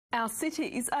Our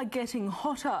cities are getting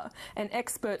hotter, and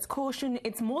experts caution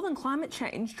it's more than climate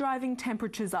change driving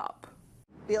temperatures up.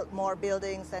 Build more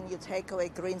buildings and you take away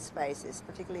green spaces,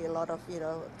 particularly a lot of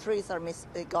trees are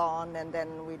gone, and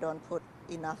then we don't put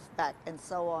enough back and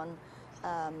so on.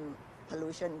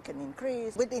 Pollution can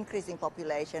increase. With increasing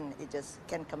population, it just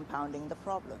can compounding the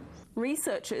problem.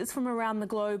 Researchers from around the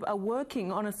globe are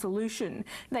working on a solution.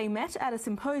 They met at a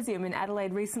symposium in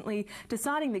Adelaide recently,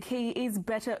 deciding the key is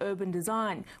better urban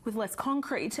design with less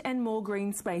concrete and more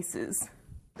green spaces.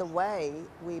 The way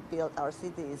we build our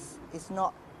cities is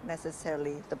not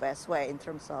necessarily the best way in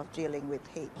terms of dealing with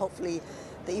heat. Hopefully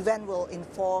the event will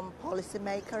inform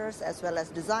policymakers as well as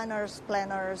designers,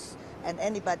 planners and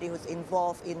anybody who's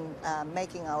involved in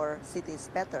making our cities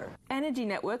better. Energy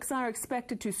networks are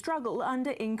expected to struggle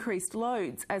under increased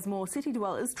loads as more city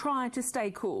dwellers try to stay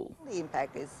cool. The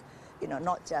impact is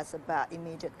not just about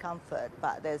immediate comfort,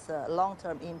 but there's a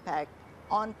long-term impact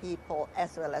on people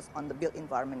as well as on the built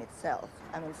environment itself.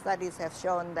 I mean, studies have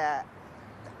shown that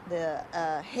the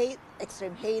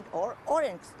extreme heat or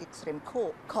extreme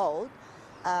cold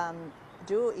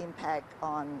do impact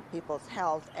on people's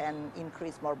health and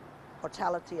increase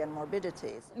mortality and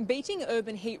morbidities. Beating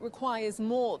urban heat requires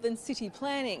more than city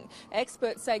planning.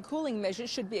 Experts say cooling measures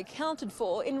should be accounted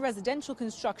for in residential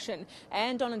construction,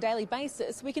 and on a daily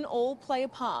basis we can all play a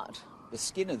part. The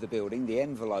skin of the building, the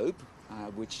envelope,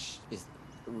 which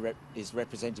is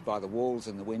represented by the walls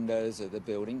and the windows of the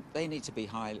building, they need to be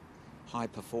high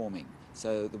performing.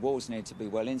 So the walls need to be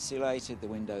well insulated, the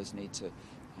windows need to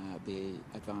be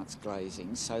advanced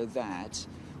glazing, so that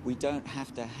we don't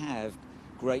have to have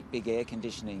great big air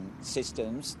conditioning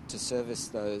systems to service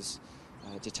those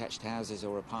detached houses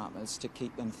or apartments to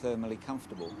keep them thermally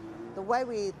comfortable. The way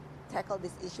we tackle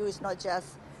this issue is not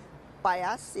just by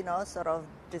us, sort of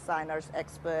designers,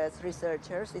 experts,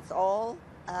 researchers. It's all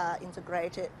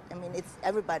integrated. I mean,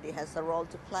 everybody has a role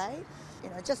to play.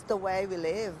 Just the way we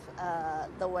live,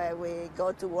 the way we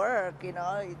go to work,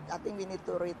 I think we need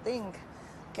to rethink.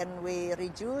 Can we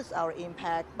reduce our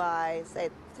impact by, say,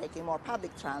 taking more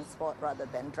public transport rather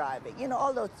than driving?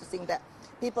 All those things that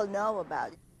people know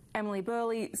about. Emily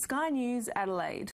Burley, Sky News, Adelaide.